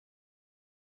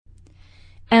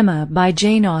Emma by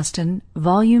Jane Austen,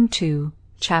 Volume 2,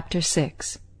 Chapter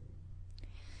 6.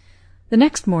 The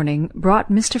next morning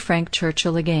brought Mr. Frank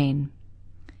Churchill again.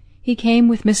 He came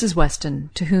with Mrs. Weston,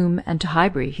 to whom and to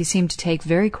Highbury he seemed to take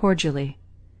very cordially.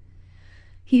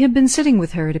 He had been sitting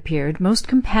with her, it appeared, most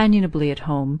companionably at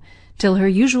home, till her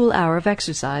usual hour of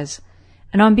exercise,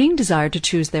 and on being desired to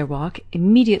choose their walk,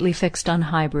 immediately fixed on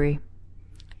Highbury.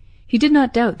 He did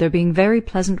not doubt there being very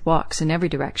pleasant walks in every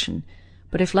direction,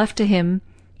 but if left to him,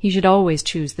 he should always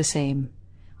choose the same.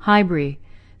 Highbury,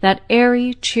 that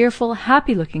airy, cheerful,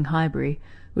 happy-looking Highbury,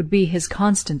 would be his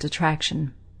constant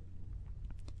attraction.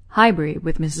 Highbury,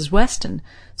 with Mrs. Weston,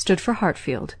 stood for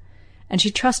Hartfield, and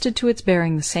she trusted to its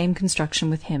bearing the same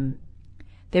construction with him.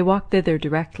 They walked thither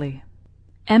directly.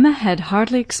 Emma had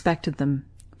hardly expected them,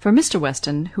 for Mr.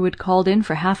 Weston, who had called in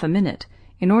for half a minute,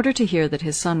 in order to hear that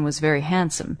his son was very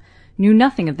handsome, knew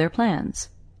nothing of their plans,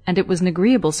 and it was an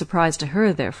agreeable surprise to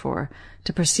her, therefore,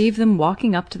 to perceive them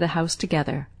walking up to the house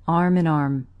together, arm in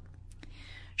arm.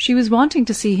 She was wanting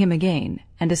to see him again,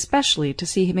 and especially to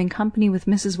see him in company with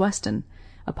Mrs. Weston,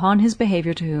 upon his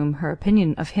behaviour to whom her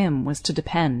opinion of him was to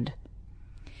depend.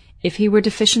 If he were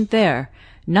deficient there,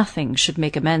 nothing should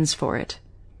make amends for it.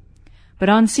 But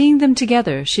on seeing them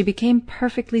together she became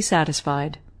perfectly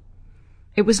satisfied.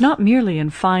 It was not merely in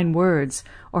fine words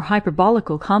or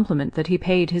hyperbolical compliment that he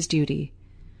paid his duty.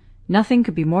 Nothing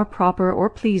could be more proper or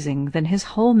pleasing than his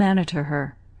whole manner to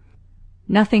her.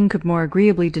 Nothing could more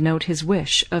agreeably denote his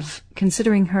wish of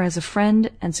considering her as a friend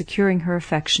and securing her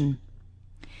affection.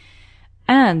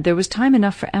 And there was time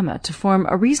enough for Emma to form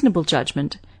a reasonable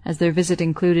judgment, as their visit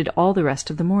included all the rest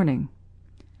of the morning.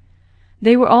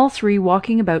 They were all three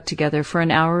walking about together for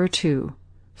an hour or two,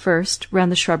 first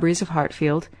round the shrubberies of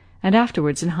Hartfield, and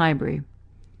afterwards in Highbury.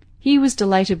 He was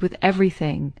delighted with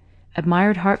everything,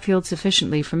 admired Hartfield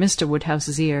sufficiently for Mr.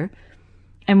 Woodhouse's ear,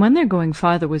 and when their going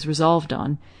farther was resolved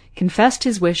on, confessed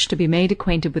his wish to be made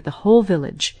acquainted with the whole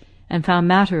village, and found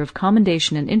matter of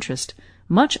commendation and interest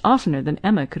much oftener than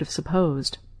Emma could have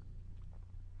supposed.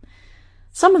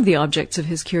 Some of the objects of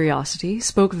his curiosity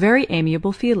spoke very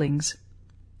amiable feelings.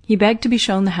 He begged to be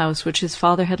shown the house which his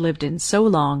father had lived in so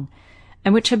long,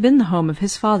 and which had been the home of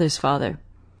his father's father,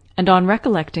 and on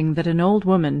recollecting that an old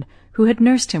woman who had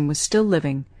nursed him was still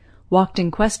living, walked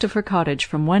in quest of her cottage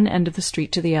from one end of the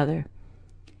street to the other.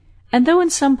 And though in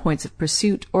some points of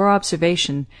pursuit or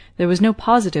observation there was no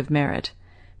positive merit,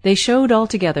 they showed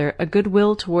altogether a good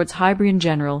will towards Highbury in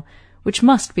general, which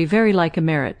must be very like a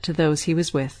merit to those he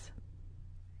was with.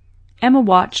 Emma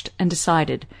watched and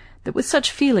decided that with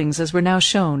such feelings as were now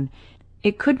shown,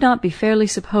 it could not be fairly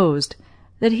supposed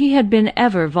that he had been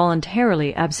ever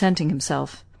voluntarily absenting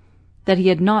himself, that he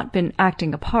had not been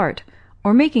acting a part,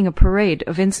 or making a parade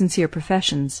of insincere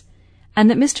professions, and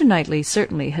that Mr. Knightley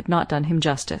certainly had not done him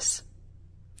justice.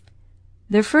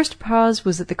 Their first pause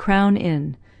was at the Crown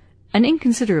Inn, an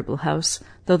inconsiderable house,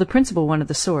 though the principal one of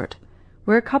the sort,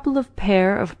 where a couple of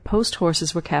pair of post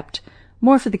horses were kept,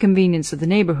 more for the convenience of the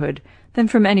neighbourhood than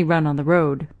from any run on the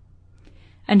road.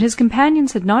 And his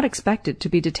companions had not expected to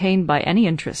be detained by any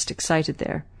interest excited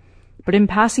there, but in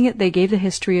passing it they gave the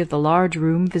history of the large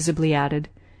room visibly added.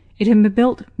 It had been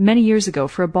built many years ago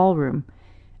for a ballroom,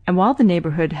 and while the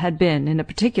neighbourhood had been in a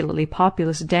particularly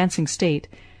populous dancing state,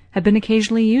 had been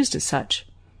occasionally used as such.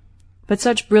 But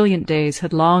such brilliant days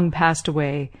had long passed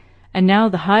away, and now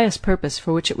the highest purpose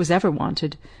for which it was ever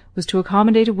wanted was to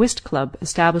accommodate a whist club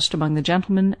established among the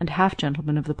gentlemen and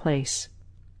half-gentlemen of the place.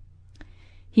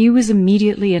 He was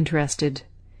immediately interested.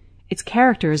 Its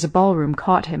character as a ballroom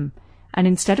caught him, and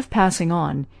instead of passing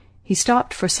on, he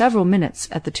stopped for several minutes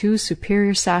at the two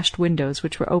superior sashed windows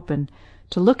which were open,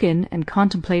 to look in and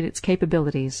contemplate its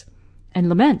capabilities, and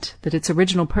lament that its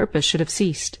original purpose should have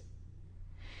ceased.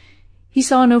 He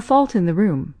saw no fault in the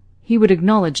room. He would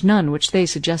acknowledge none which they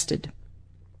suggested.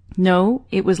 No,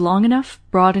 it was long enough,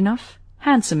 broad enough,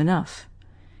 handsome enough.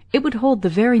 It would hold the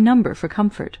very number for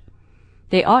comfort.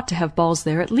 They ought to have balls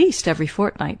there at least every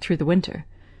fortnight through the winter.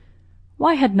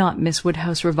 Why had not Miss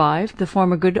Woodhouse revived the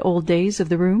former good old days of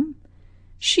the room?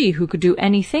 She who could do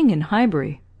anything in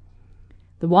Highbury.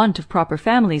 The want of proper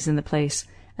families in the place,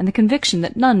 and the conviction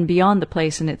that none beyond the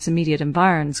place and its immediate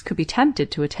environs could be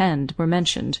tempted to attend, were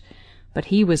mentioned, but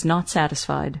he was not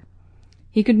satisfied.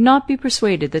 He could not be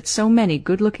persuaded that so many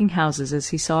good-looking houses as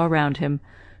he saw around him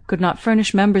could not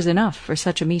furnish members enough for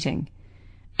such a meeting,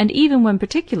 and even when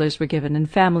particulars were given and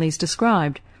families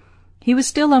described, he was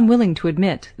still unwilling to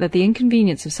admit that the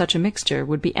inconvenience of such a mixture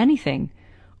would be anything,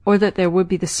 or that there would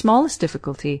be the smallest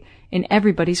difficulty in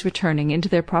everybody's returning into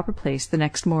their proper place the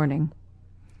next morning.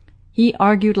 He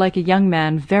argued like a young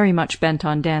man very much bent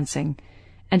on dancing,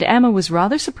 and Emma was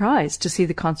rather surprised to see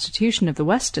the constitution of the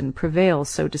Weston prevail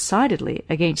so decidedly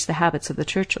against the habits of the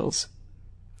Churchills.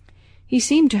 He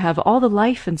seemed to have all the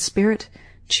life and spirit,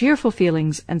 cheerful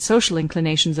feelings, and social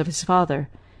inclinations of his father,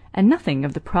 and nothing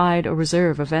of the pride or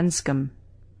reserve of Enscombe.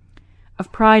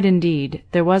 Of pride, indeed,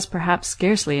 there was perhaps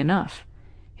scarcely enough.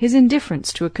 His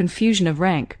indifference to a confusion of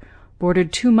rank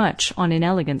bordered too much on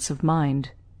inelegance of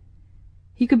mind.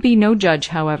 He could be no judge,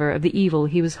 however, of the evil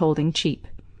he was holding cheap.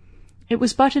 It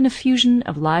was but an effusion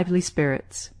of lively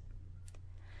spirits.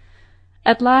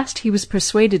 At last he was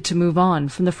persuaded to move on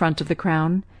from the front of the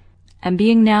Crown, and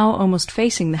being now almost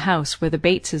facing the house where the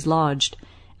Bateses lodged,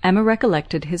 Emma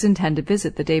recollected his intended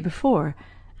visit the day before,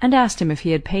 and asked him if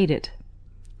he had paid it.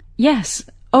 "Yes,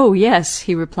 oh yes,"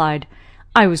 he replied.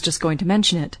 "I was just going to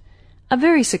mention it. A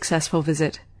very successful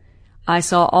visit. I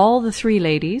saw all the 3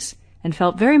 ladies, and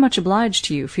felt very much obliged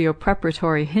to you for your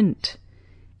preparatory hint.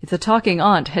 If the talking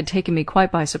aunt had taken me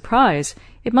quite by surprise,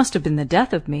 it must have been the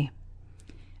death of me.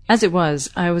 As it was,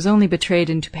 I was only betrayed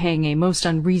into paying a most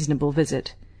unreasonable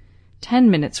visit. 10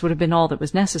 minutes would have been all that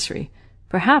was necessary,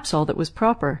 perhaps all that was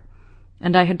proper,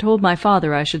 and I had told my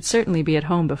father I should certainly be at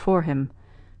home before him.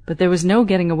 But there was no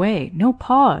getting away, no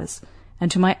pause, and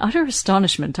to my utter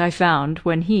astonishment I found,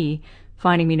 when he,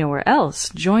 finding me nowhere else,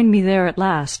 joined me there at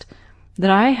last,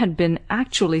 that I had been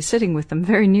actually sitting with them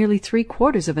very nearly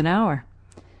 3/4 of an hour.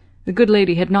 The good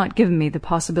lady had not given me the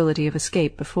possibility of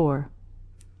escape before."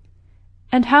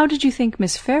 "And how did you think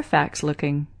Miss Fairfax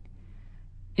looking?"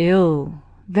 "Ill,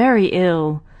 very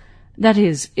ill. That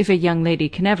is, if a young lady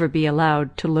can ever be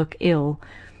allowed to look ill.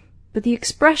 But the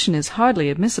expression is hardly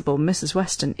admissible, Mrs.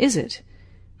 Weston, is it?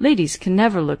 Ladies can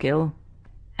never look ill.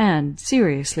 And,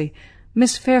 seriously,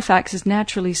 Miss Fairfax is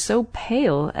naturally so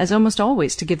pale as almost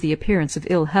always to give the appearance of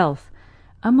ill health,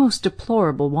 a most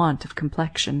deplorable want of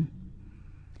complexion."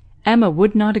 Emma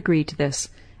would not agree to this,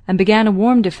 and began a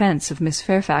warm defence of Miss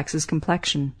Fairfax's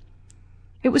complexion.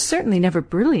 It was certainly never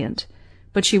brilliant,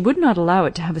 but she would not allow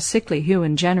it to have a sickly hue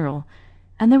in general,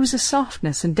 and there was a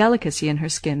softness and delicacy in her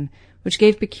skin which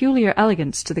gave peculiar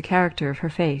elegance to the character of her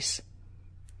face.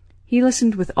 He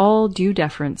listened with all due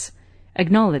deference,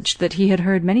 acknowledged that he had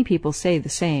heard many people say the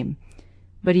same,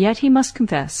 but yet he must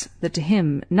confess that to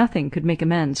him nothing could make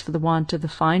amends for the want of the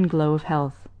fine glow of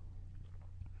health.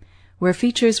 Where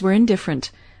features were indifferent,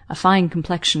 a fine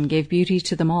complexion gave beauty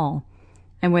to them all,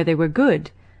 and where they were good,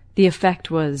 the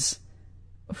effect was—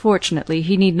 Fortunately,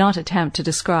 he need not attempt to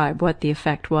describe what the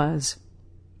effect was.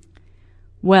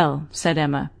 "Well," said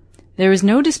Emma, "there is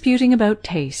no disputing about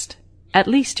taste. At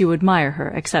least you admire her,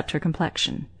 except her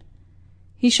complexion."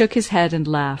 He shook his head and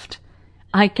laughed.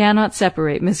 "I cannot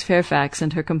separate Miss Fairfax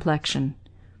and her complexion."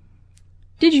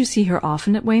 "Did you see her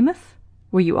often at Weymouth?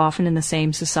 Were you often in the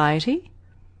same society?"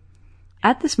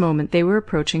 At this moment they were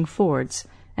approaching Ford's,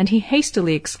 and he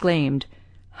hastily exclaimed,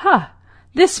 "Ha!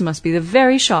 This must be the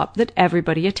very shop that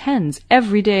everybody attends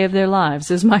every day of their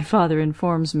lives, as my father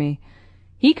informs me.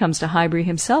 He comes to Highbury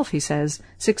himself, he says,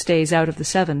 6 days out of the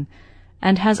 7,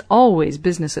 and has always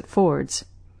business at Ford's.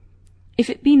 If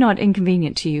it be not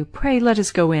inconvenient to you, pray let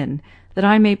us go in, that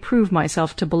I may prove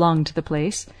myself to belong to the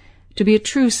place. To be a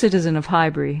true citizen of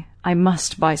Highbury, I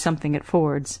must buy something at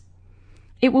Ford's.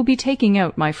 It will be taking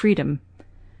out my freedom.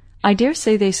 I dare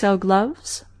say they sell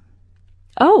gloves?"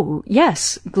 "Oh,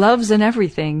 yes, gloves and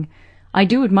everything. I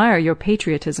do admire your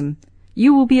patriotism.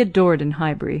 You will be adored in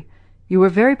Highbury. You were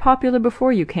very popular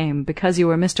before you came, because you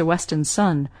were Mr. Weston's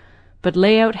son, but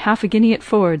lay out half a guinea at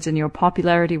Ford's, and your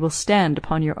popularity will stand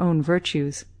upon your own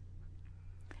virtues."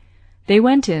 They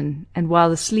went in, and while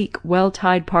the sleek,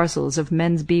 well-tied parcels of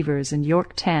men's beavers and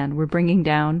York tan were bringing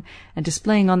down and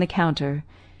displaying on the counter,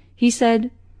 he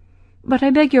said, "But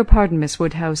I beg your pardon, Miss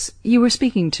Woodhouse. You were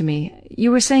speaking to me.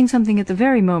 You were saying something at the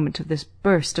very moment of this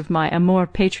burst of my amor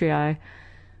patriae.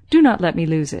 Do not let me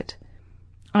lose it.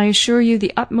 I assure you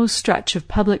the utmost stretch of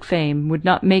public fame would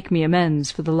not make me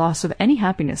amends for the loss of any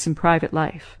happiness in private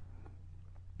life.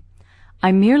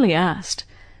 I merely asked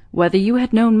whether you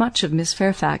had known much of Miss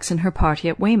Fairfax and her party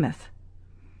at Weymouth.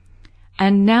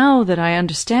 And now that I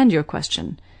understand your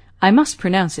question, I must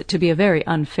pronounce it to be a very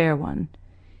unfair one.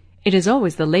 It is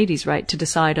always the lady's right to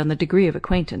decide on the degree of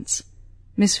acquaintance.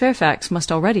 Miss Fairfax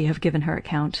must already have given her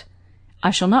account. I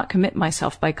shall not commit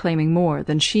myself by claiming more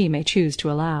than she may choose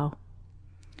to allow."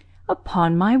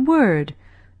 "Upon my word,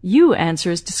 you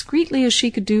answer as discreetly as she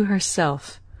could do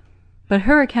herself. But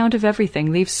her account of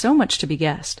everything leaves so much to be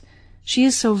guessed. She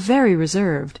is so very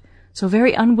reserved, so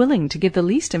very unwilling to give the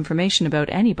least information about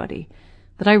anybody,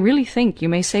 that I really think you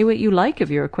may say what you like of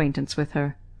your acquaintance with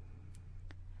her."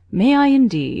 "May I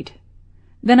indeed?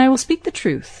 Then I will speak the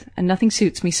truth, and nothing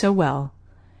suits me so well.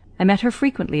 I met her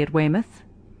frequently at Weymouth.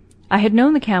 I had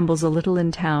known the Campbells a little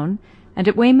in town, and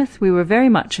at Weymouth we were very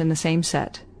much in the same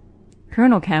set.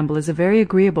 Colonel Campbell is a very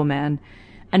agreeable man,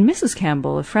 and Mrs.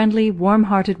 Campbell a friendly,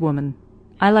 warm-hearted woman.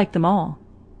 I like them all.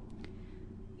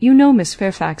 You know Miss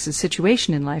Fairfax's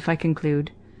situation in life, I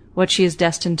conclude, what she is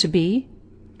destined to be?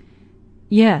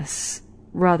 Yes,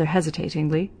 rather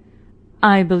hesitatingly.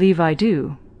 I believe I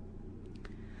do.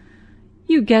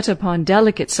 You get upon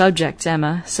delicate subjects,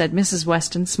 Emma, said Mrs.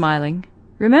 Weston, smiling.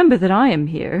 Remember that I am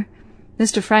here.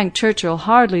 Mr. Frank Churchill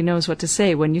hardly knows what to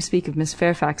say when you speak of Miss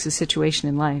Fairfax's situation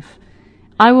in life.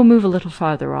 I will move a little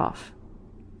farther off.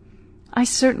 I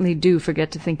certainly do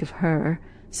forget to think of her,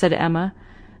 said Emma,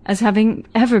 as having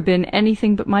ever been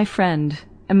anything but my friend,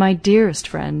 and my dearest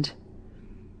friend.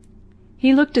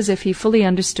 He looked as if he fully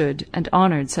understood and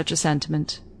honoured such a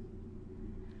sentiment.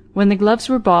 When the gloves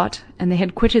were bought, and they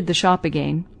had quitted the shop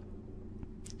again,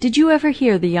 "Did you ever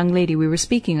hear the young lady we were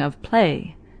speaking of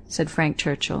play?" said Frank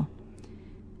Churchill.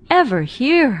 "Ever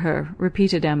hear her?"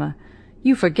 repeated Emma.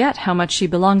 "You forget how much she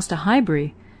belongs to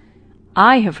Highbury.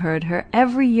 I have heard her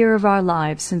every year of our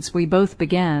lives since we both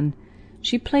began.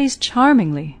 She plays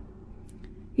charmingly."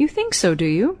 "You think so, do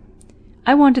you?"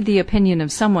 I wanted the opinion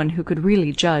of someone who could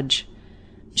really judge.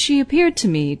 She appeared to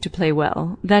me to play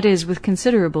well, that is, with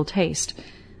considerable taste,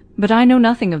 but I know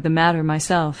nothing of the matter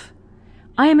myself.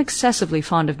 I am excessively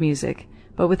fond of music,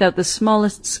 but without the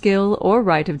smallest skill or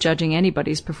right of judging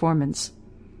anybody's performance.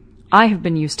 I have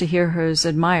been used to hear hers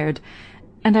admired,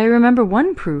 and I remember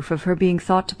one proof of her being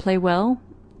thought to play well.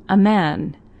 A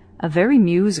man, a very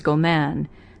musical man,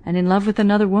 and in love with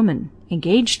another woman,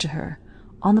 engaged to her,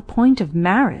 on the point of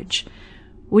marriage,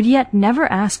 would yet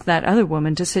never ask that other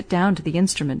woman to sit down to the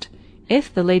instrument,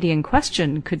 if the lady in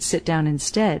question could sit down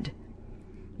instead.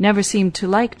 Never seemed to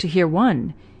like to hear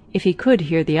one, if he could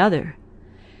hear the other.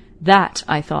 That,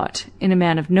 I thought, in a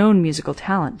man of known musical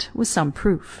talent, was some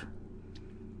proof.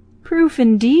 "Proof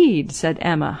indeed," said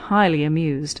Emma, highly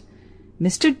amused.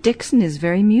 "Mr. Dixon is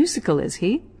very musical, is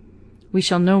he? We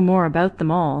shall know more about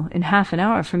them all in half an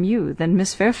hour from you than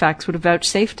Miss Fairfax would have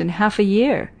vouchsafed in half a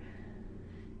year."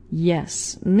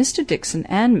 Yes, Mr. Dixon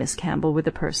and Miss Campbell were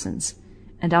the persons,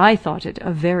 and I thought it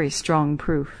a very strong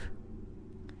proof.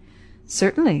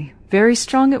 Certainly, very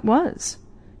strong it was.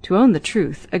 To own the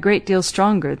truth, a great deal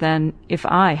stronger than, if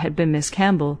I had been Miss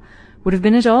Campbell, would have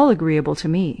been at all agreeable to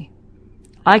me.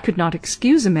 I could not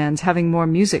excuse a man's having more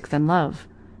music than love,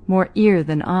 more ear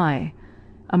than eye,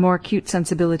 a more acute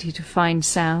sensibility to fine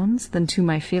sounds than to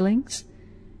my feelings.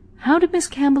 How did Miss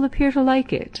Campbell appear to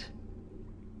like it?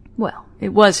 Well,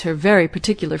 it was her very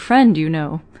particular friend, you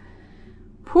know.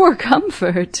 "Poor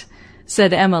comfort!"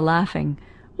 said Emma, laughing.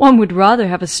 "One would rather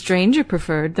have a stranger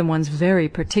preferred than one's very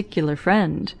particular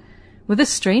friend. With a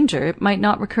stranger it might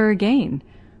not recur again,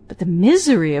 but the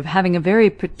misery of having a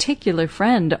very particular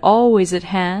friend always at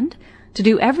hand, to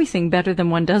do everything better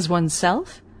than one does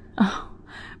oneself. Oh,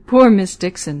 poor Miss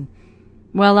Dixon!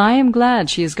 Well, I am glad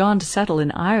she has gone to settle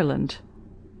in Ireland."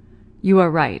 "You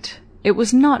are right. It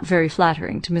was not very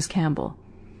flattering to Miss Campbell,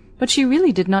 but she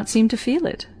really did not seem to feel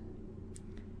it."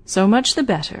 "So much the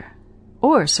better,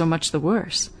 or so much the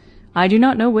worse. I do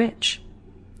not know which.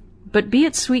 But be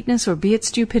it sweetness or be it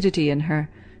stupidity in her,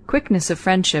 quickness of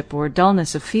friendship or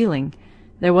dullness of feeling,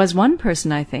 there was one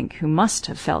person, I think, who must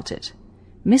have felt it.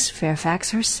 Miss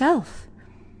Fairfax herself.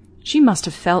 She must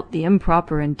have felt the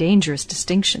improper and dangerous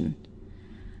distinction.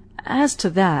 As to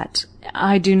that,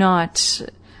 I do not...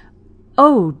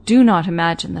 Oh, do not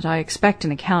imagine that I expect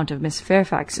an account of Miss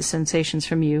Fairfax's sensations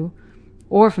from you,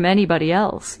 or from anybody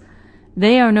else.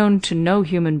 They are known to no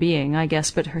human being, I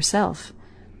guess, but herself.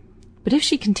 But if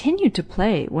she continued to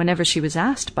play whenever she was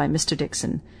asked by Mr.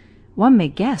 Dixon, one may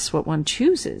guess what one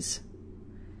chooses.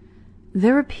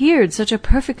 There appeared such a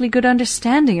perfectly good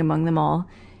understanding among them all,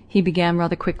 he began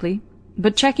rather quickly,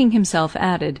 but checking himself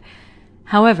added,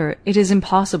 "However, it is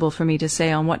impossible for me to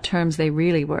say on what terms they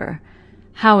really were,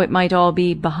 how it might all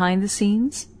be behind the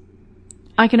scenes.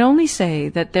 I can only say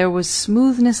that there was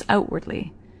smoothness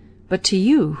outwardly, but to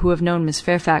you, who have known Miss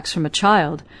Fairfax from a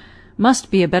child,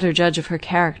 must be a better judge of her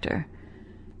character,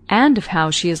 and of how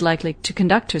she is likely to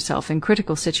conduct herself in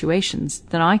critical situations,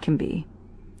 than I can be.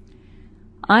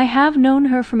 I have known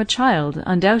her from a child,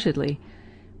 undoubtedly.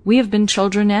 We have been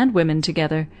children and women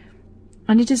together,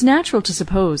 and it is natural to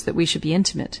suppose that we should be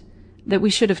intimate, that we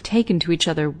should have taken to each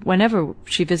other whenever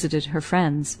she visited her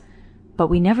friends, but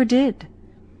we never did.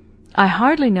 I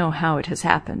hardly know how it has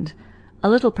happened, a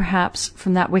little perhaps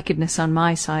from that wickedness on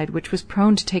my side which was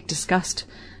prone to take disgust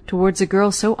towards a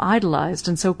girl so idolized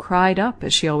and so cried up,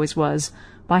 as she always was,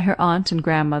 by her aunt and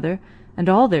grandmother, and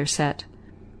all their set.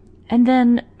 And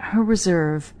then her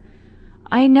reserve,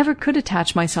 I never could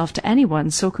attach myself to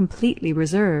anyone so completely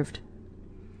reserved."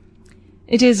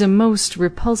 "It is a most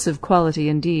repulsive quality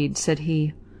indeed," said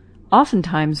he.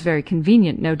 "Oftentimes very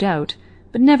convenient, no doubt,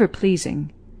 but never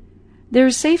pleasing. There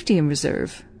is safety in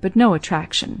reserve, but no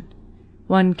attraction.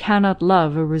 One cannot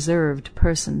love a reserved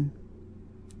person."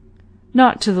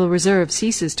 "Not till the reserve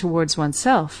ceases towards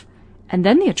oneself, and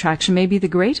then the attraction may be the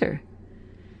greater.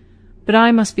 But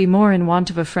I must be more in want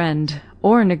of a friend,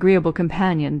 or an agreeable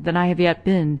companion, than I have yet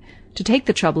been, to take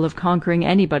the trouble of conquering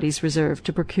anybody's reserve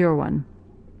to procure one.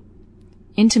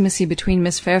 Intimacy between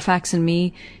Miss Fairfax and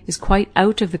me is quite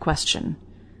out of the question.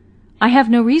 I have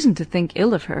no reason to think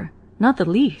ill of her, not the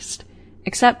least,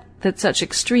 except that such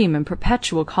extreme and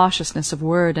perpetual cautiousness of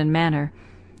word and manner,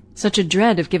 such a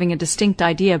dread of giving a distinct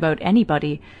idea about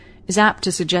anybody, is apt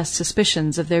to suggest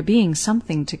suspicions of there being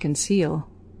something to conceal."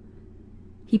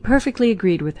 He perfectly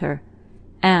agreed with her,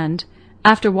 and,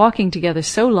 after walking together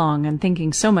so long and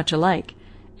thinking so much alike,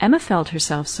 Emma felt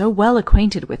herself so well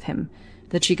acquainted with him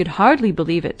that she could hardly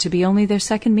believe it to be only their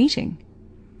second meeting.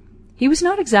 He was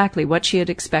not exactly what she had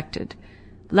expected,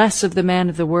 less of the man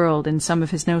of the world in some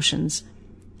of his notions,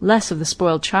 less of the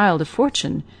spoiled child of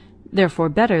fortune, therefore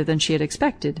better than she had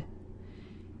expected.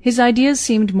 His ideas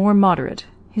seemed more moderate,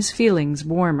 his feelings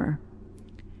warmer.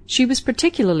 She was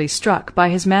particularly struck by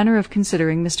his manner of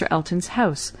considering Mr. Elton's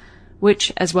house,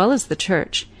 which, as well as the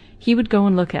church, he would go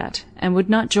and look at, and would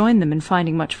not join them in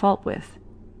finding much fault with.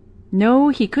 No,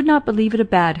 he could not believe it a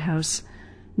bad house,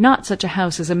 not such a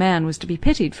house as a man was to be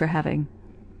pitied for having.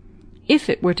 If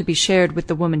it were to be shared with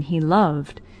the woman he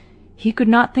loved, he could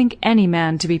not think any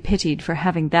man to be pitied for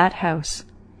having that house.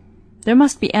 There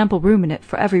must be ample room in it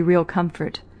for every real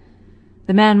comfort.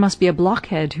 The man must be a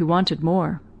blockhead who wanted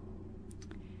more.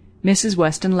 Mrs.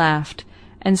 Weston laughed,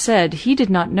 and said he did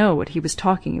not know what he was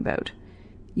talking about,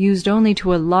 used only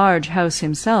to a large house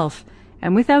himself,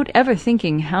 and without ever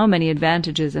thinking how many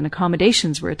advantages and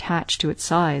accommodations were attached to its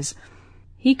size,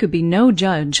 he could be no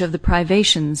judge of the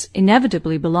privations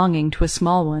inevitably belonging to a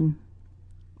small one.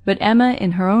 But Emma,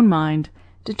 in her own mind,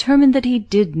 determined that he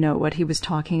did know what he was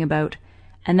talking about,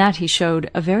 and that he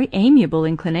showed a very amiable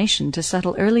inclination to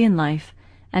settle early in life,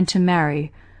 and to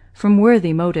marry, from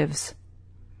worthy motives.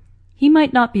 He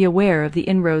might not be aware of the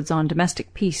inroads on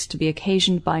domestic peace to be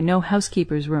occasioned by no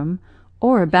housekeeper's room,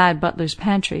 or a bad butler's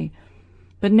pantry,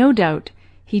 but no doubt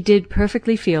he did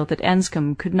perfectly feel that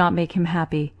Enscombe could not make him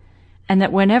happy, and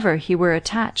that whenever he were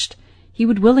attached he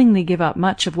would willingly give up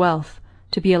much of wealth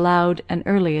to be allowed an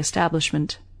early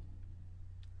establishment.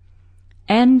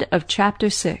 End of Chapter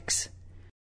 6.